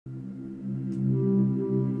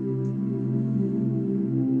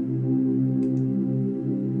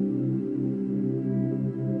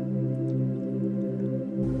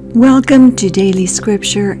Welcome to Daily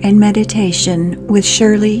Scripture and Meditation with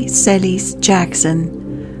Shirley Celis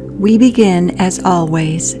Jackson. We begin, as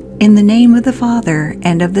always, in the name of the Father,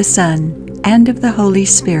 and of the Son, and of the Holy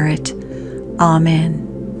Spirit.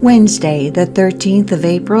 Amen. Wednesday, the 13th of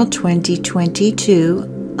April,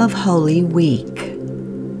 2022 of Holy Week.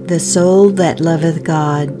 The soul that loveth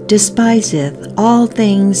God despiseth all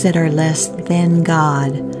things that are less than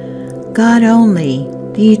God. God only,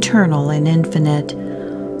 the eternal and infinite,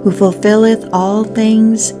 who fulfilleth all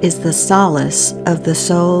things, is the solace of the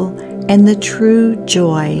soul and the true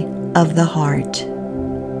joy of the heart.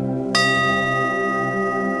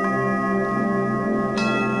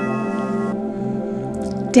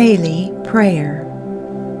 Daily Prayer.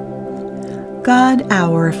 God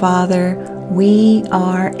our Father, we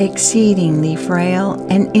are exceedingly frail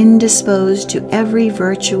and indisposed to every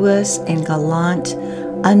virtuous and gallant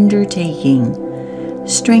undertaking.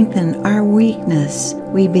 Strengthen our weakness,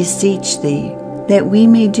 we beseech Thee, that we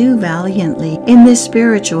may do valiantly in this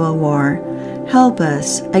spiritual war. Help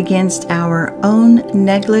us against our own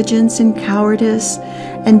negligence and cowardice,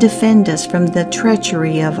 and defend us from the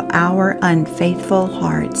treachery of our unfaithful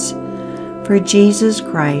hearts. For Jesus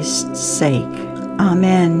Christ's sake.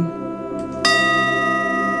 Amen.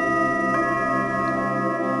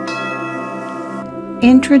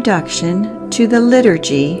 Introduction to the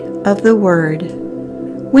Liturgy of the Word.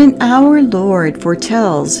 When our Lord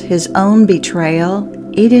foretells His own betrayal,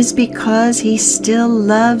 it is because He still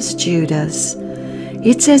loves Judas.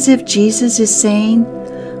 It's as if Jesus is saying,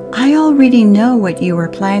 I already know what you are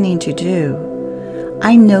planning to do.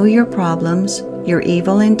 I know your problems, your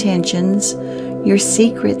evil intentions, your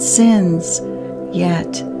secret sins,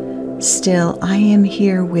 yet still I am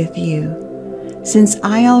here with you. Since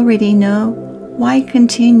I already know, why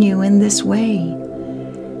continue in this way?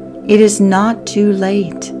 It is not too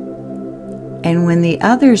late. And when the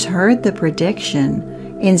others heard the prediction,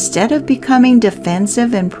 instead of becoming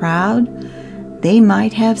defensive and proud, they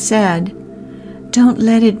might have said, Don't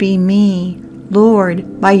let it be me.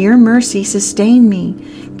 Lord, by your mercy sustain me.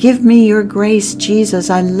 Give me your grace,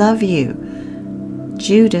 Jesus, I love you.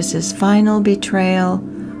 Judas's final betrayal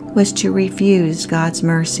was to refuse God's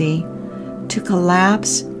mercy, to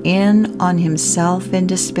collapse in on himself in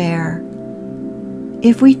despair.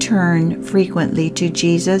 If we turn frequently to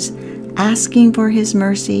Jesus, asking for His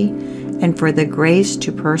mercy and for the grace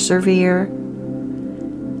to persevere,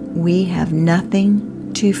 we have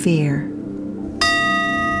nothing to fear.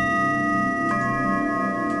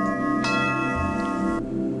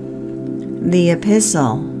 The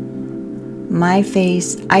Epistle. My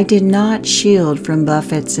face I did not shield from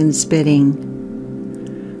buffets and spitting.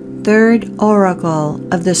 Third Oracle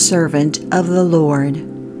of the Servant of the Lord.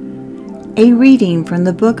 A reading from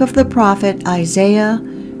the book of the prophet Isaiah,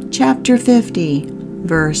 chapter 50,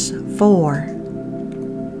 verse 4.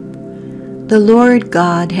 The Lord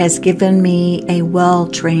God has given me a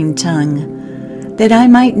well-trained tongue, that I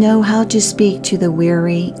might know how to speak to the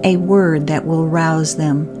weary a word that will rouse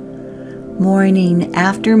them. Morning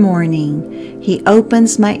after morning He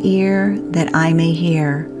opens my ear that I may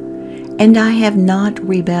hear, and I have not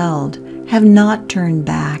rebelled, have not turned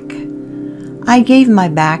back. I gave my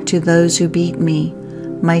back to those who beat me,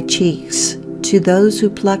 my cheeks to those who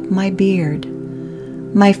plucked my beard.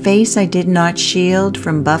 My face I did not shield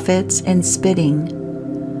from buffets and spitting.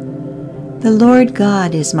 The Lord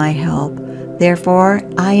God is my help, therefore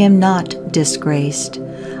I am not disgraced.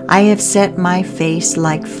 I have set my face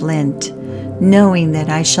like flint, knowing that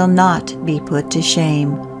I shall not be put to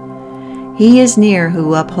shame. He is near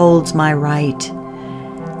who upholds my right.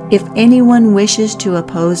 If anyone wishes to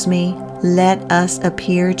oppose me, let us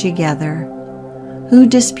appear together. Who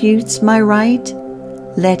disputes my right?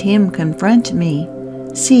 Let him confront me.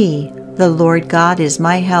 See, the Lord God is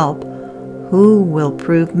my help. Who will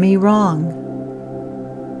prove me wrong?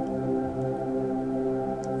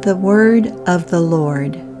 The word of the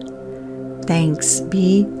Lord. Thanks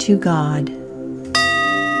be to God.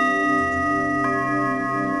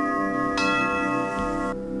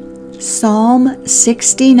 Psalm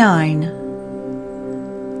 69.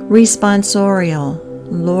 Responsorial.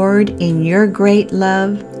 Lord, in your great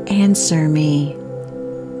love, answer me.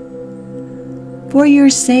 For your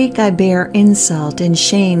sake I bear insult, and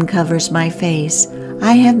shame covers my face.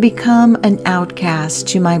 I have become an outcast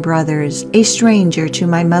to my brothers, a stranger to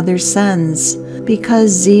my mother's sons, because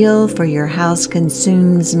zeal for your house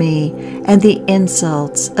consumes me, and the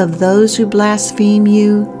insults of those who blaspheme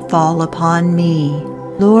you fall upon me.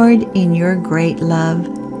 Lord, in your great love,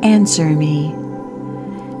 answer me.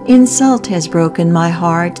 Insult has broken my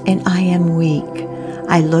heart, and I am weak.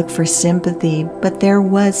 I looked for sympathy, but there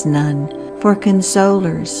was none. For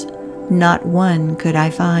consolers, not one could I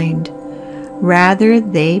find. Rather,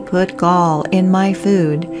 they put gall in my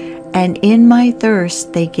food, and in my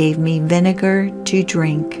thirst they gave me vinegar to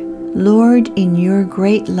drink. Lord, in your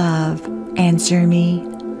great love, answer me.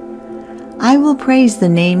 I will praise the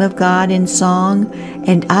name of God in song,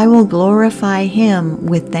 and I will glorify him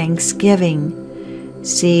with thanksgiving.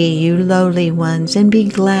 See, you lowly ones, and be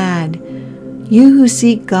glad. You who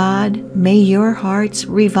seek God, may your hearts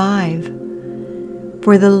revive.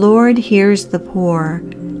 For the Lord hears the poor,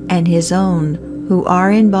 and his own who are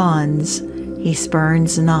in bonds he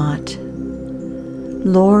spurns not.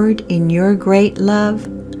 Lord, in your great love,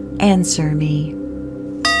 answer me.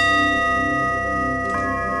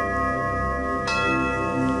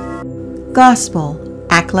 Gospel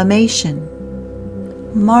Acclamation.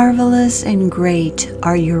 Marvelous and great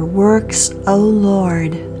are your works, O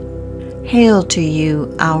Lord. Hail to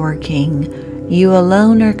you, our King. You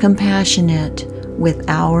alone are compassionate with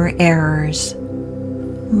our errors.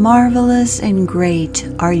 Marvelous and great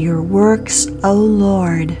are your works, O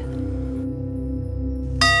Lord.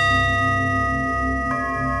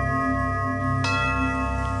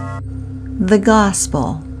 The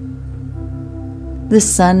Gospel. The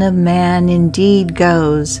Son of Man indeed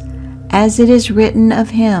goes, as it is written of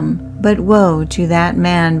him, but woe to that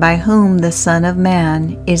man by whom the Son of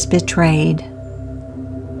Man is betrayed.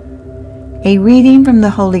 A reading from the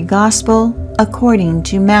Holy Gospel according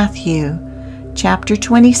to Matthew, chapter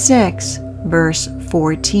 26, verse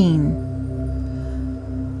 14.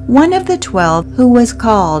 One of the 12, who was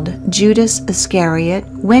called Judas Iscariot,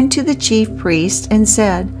 went to the chief priests and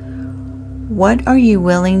said, "What are you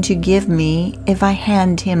willing to give me if I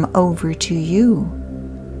hand him over to you?"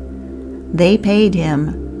 They paid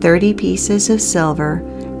him 30 pieces of silver,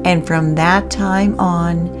 and from that time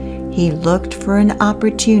on he looked for an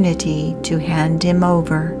opportunity to hand him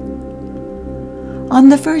over. On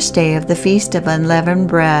the first day of the Feast of Unleavened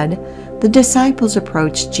Bread, the disciples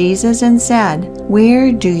approached Jesus and said,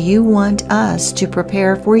 "Where do you want us to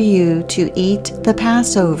prepare for you to eat the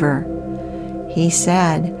Passover?" He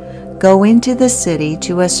said, "Go into the city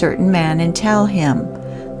to a certain man and tell him,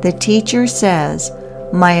 'The teacher says,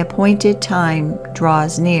 my appointed time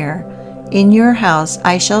draws near. In your house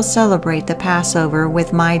I shall celebrate the Passover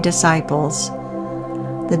with my disciples.'"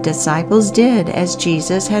 The disciples did as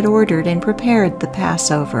Jesus had ordered and prepared the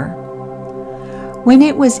Passover. When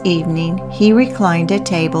it was evening, he reclined at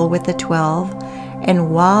table with the 12, and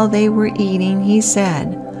while they were eating, he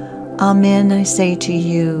said, "Amen, I say to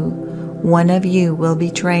you, one of you will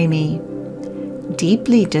betray me."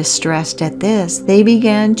 Deeply distressed at this, they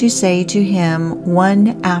began to say to him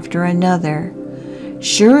one after another,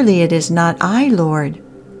 "Surely it is not I, Lord."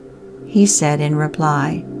 He said in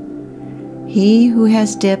reply, "He who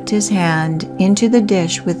has dipped his hand into the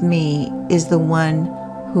dish with me is the one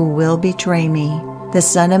who will betray me. The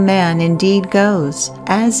Son of Man indeed goes,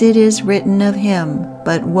 as it is written of him,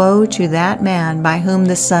 but woe to that man by whom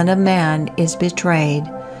the Son of Man is betrayed.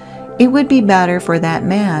 It would be better for that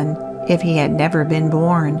man if he had never been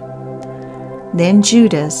born." Then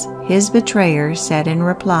Judas, his betrayer, said in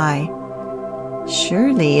reply,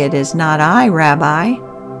 "Surely it is not I, Rabbi."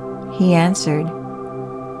 He answered,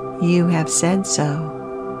 "You have said so."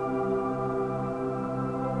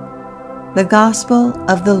 The Gospel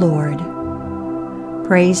of the Lord.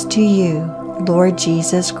 Praise to you, Lord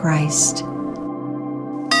Jesus Christ.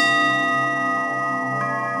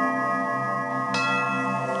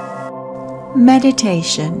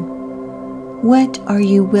 Meditation. What are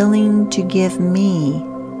you willing to give me?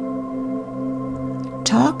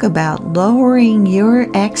 Talk about lowering your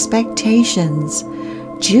expectations.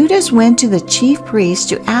 Judas went to the chief priests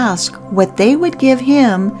to ask what they would give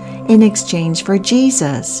him in exchange for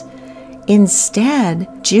Jesus. Instead,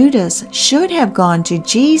 Judas should have gone to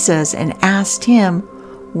Jesus and asked him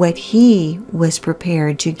what he was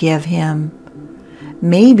prepared to give him.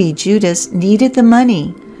 Maybe Judas needed the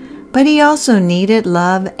money, but he also needed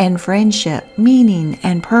love and friendship, meaning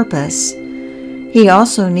and purpose. He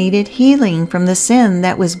also needed healing from the sin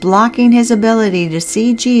that was blocking his ability to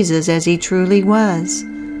see Jesus as he truly was.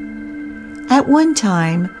 At one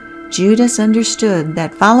time, Judas understood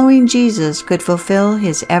that following Jesus could fulfill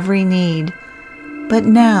his every need, but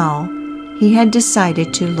now he had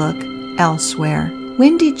decided to look elsewhere.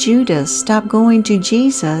 When did Judas stop going to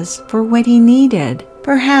Jesus for what he needed?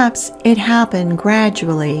 Perhaps it happened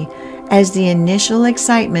gradually as the initial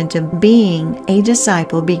excitement of being a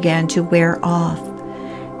disciple began to wear off.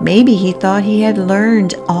 Maybe he thought he had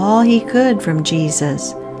learned all he could from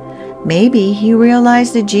Jesus. Maybe he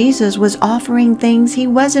realized that Jesus was offering things he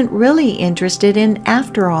wasn't really interested in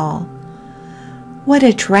after all. What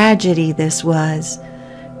a tragedy this was.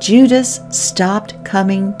 Judas stopped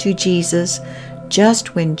coming to Jesus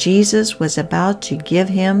just when Jesus was about to give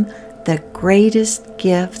him the greatest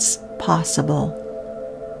gifts possible.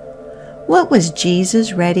 What was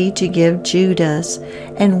Jesus ready to give Judas,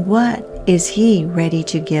 and what is he ready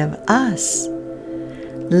to give us?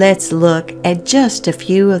 Let's look at just a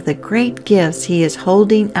few of the great gifts he is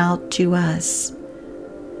holding out to us.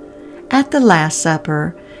 At the Last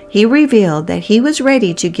Supper, he revealed that he was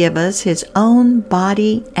ready to give us his own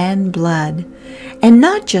body and blood, and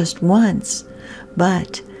not just once,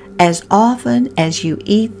 but as often as you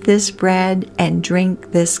eat this bread and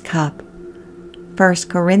drink this cup. 1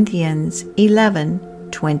 Corinthians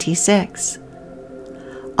 11:26.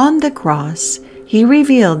 On the cross, he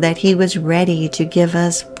revealed that he was ready to give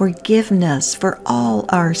us forgiveness for all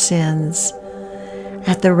our sins.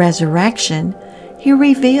 At the resurrection, he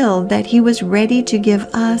revealed that he was ready to give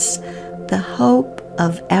us the hope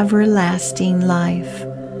of everlasting life.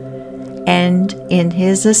 And in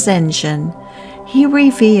his ascension, he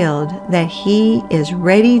revealed that he is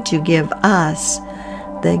ready to give us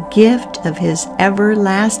the gift of his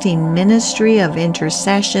everlasting ministry of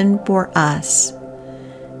intercession for us.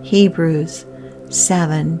 Hebrews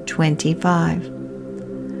 7:25.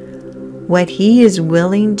 What he is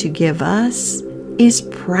willing to give us is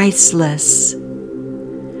priceless.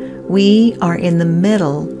 We are in the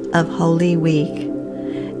middle of Holy Week.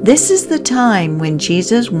 This is the time when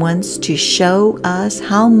Jesus wants to show us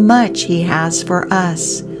how much he has for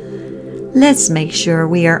us. Let's make sure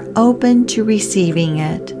we are open to receiving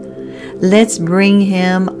it. Let's bring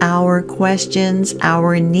him our questions,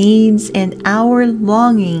 our needs, and our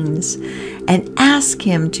longings, and ask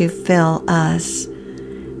him to fill us.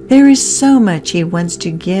 There is so much he wants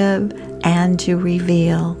to give and to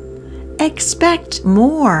reveal. Expect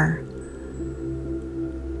more.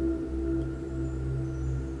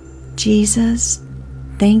 Jesus,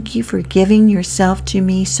 thank you for giving yourself to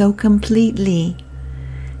me so completely.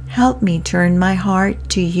 Help me turn my heart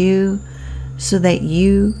to you so that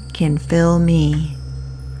you can fill me.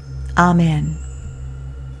 Amen.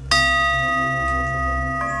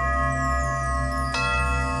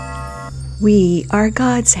 We are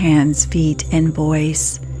God's hands, feet, and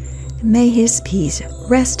voice. May his peace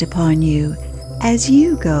rest upon you as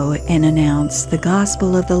you go and announce the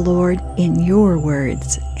gospel of the Lord in your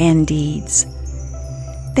words and deeds.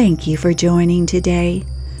 Thank you for joining today.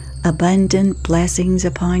 Abundant blessings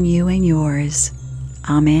upon you and yours.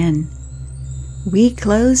 Amen. We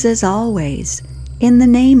close as always in the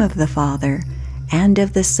name of the Father, and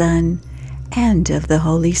of the Son, and of the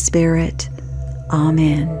Holy Spirit.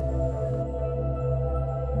 Amen.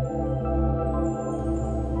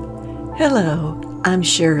 Hello, I'm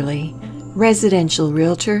Shirley, residential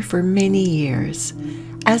realtor for many years.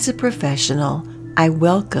 As a professional, I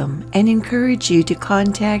welcome and encourage you to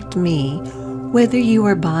contact me whether you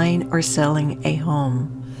are buying or selling a home,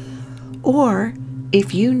 or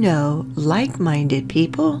if you know like-minded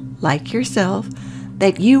people like yourself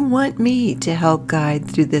that you want me to help guide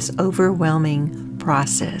through this overwhelming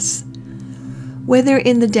process. Whether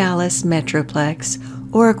in the Dallas Metroplex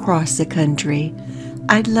or across the country,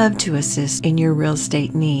 I'd love to assist in your real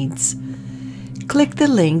estate needs. Click the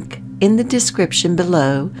link in the description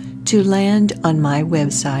below to land on my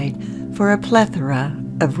website for a plethora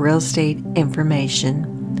of real estate information.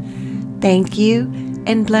 Thank you,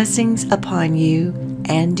 and blessings upon you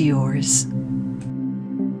and yours.